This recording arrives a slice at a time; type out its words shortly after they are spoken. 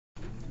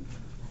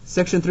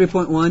Section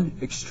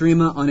 3.1,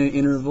 extrema on an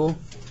interval.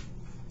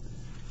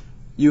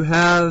 You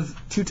have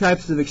two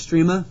types of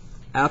extrema,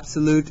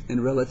 absolute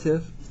and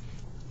relative.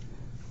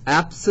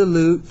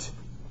 Absolute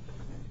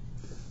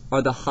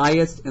are the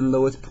highest and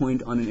lowest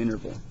point on an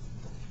interval.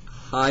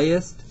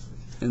 Highest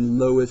and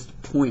lowest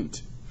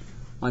point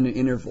on an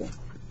interval.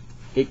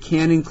 It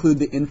can include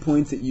the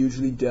endpoints, it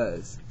usually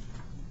does.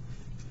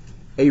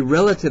 A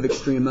relative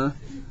extrema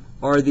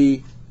are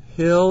the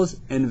hills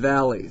and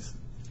valleys.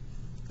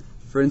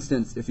 For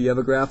instance, if you have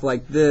a graph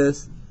like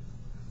this,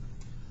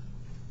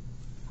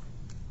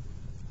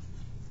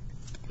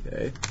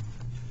 okay,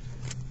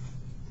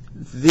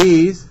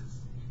 these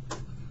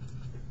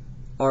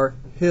are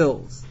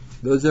hills.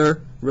 Those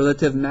are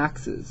relative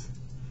maxes.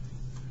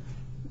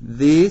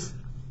 These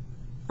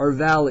are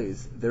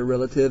valleys. They're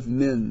relative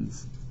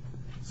mins.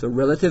 So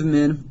relative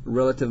min,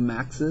 relative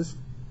maxes.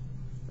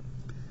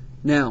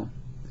 Now,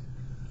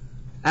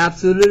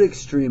 absolute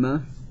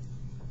extrema,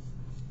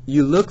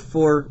 you look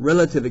for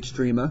relative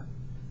extrema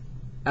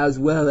as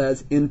well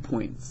as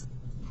endpoints.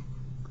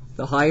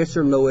 The highest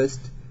or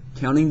lowest,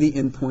 counting the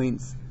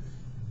endpoints,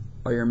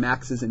 are your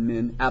maxes and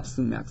min,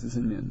 absolute maxes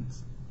and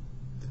mins.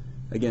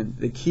 Again,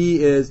 the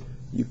key is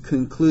you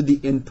conclude the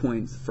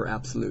endpoints for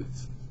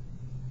absolutes.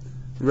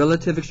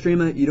 Relative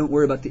extrema, you don't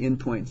worry about the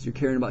endpoints. You're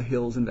caring about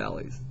hills and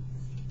valleys.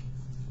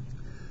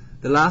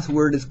 The last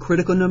word is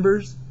critical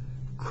numbers.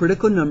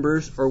 Critical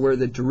numbers are where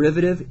the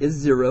derivative is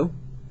 0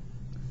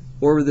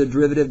 or where the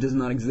derivative does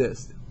not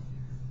exist.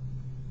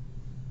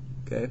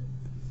 Okay?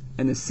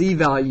 And the C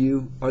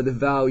value are the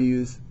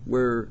values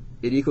where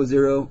it equals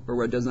 0 or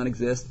where it does not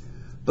exist.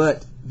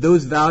 But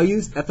those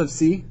values, f of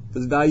c,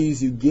 those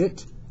values you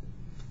get,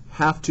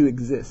 have to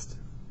exist.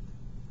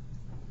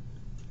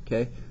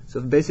 Okay?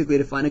 So basically,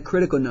 to find a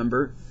critical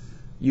number,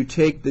 you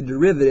take the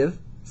derivative,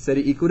 set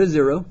it equal to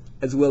 0,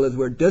 as well as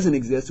where it doesn't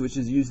exist, which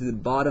is usually the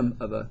bottom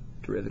of a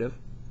derivative.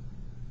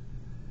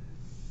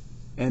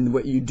 And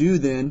what you do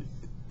then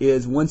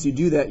is, once you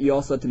do that, you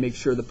also have to make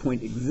sure the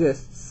point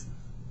exists.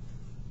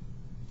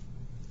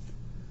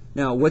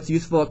 Now, what's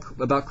useful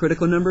about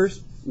critical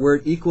numbers? Where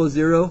it equals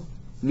 0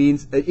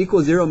 means,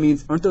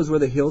 aren't those where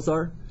the hills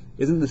are?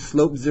 Isn't the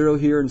slope 0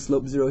 here and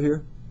slope 0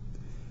 here?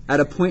 At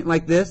a point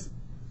like this,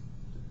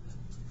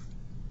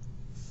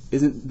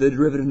 isn't the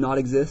derivative not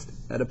exist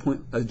at a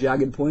point, a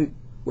jagged point?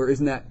 Where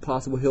isn't that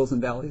possible hills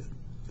and valleys?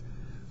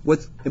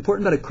 What's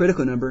important about a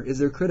critical number is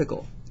they're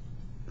critical.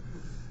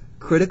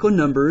 Critical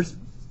numbers,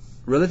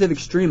 relative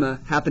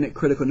extrema, happen at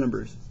critical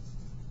numbers.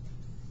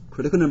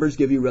 Critical numbers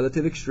give you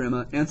relative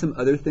extrema and some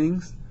other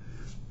things,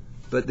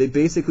 but they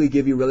basically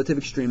give you relative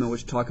extrema,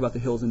 which talk about the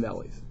hills and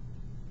valleys.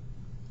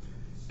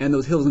 And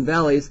those hills and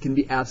valleys can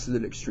be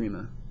absolute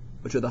extrema,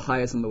 which are the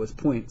highest and lowest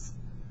points,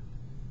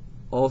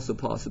 also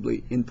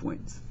possibly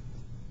endpoints.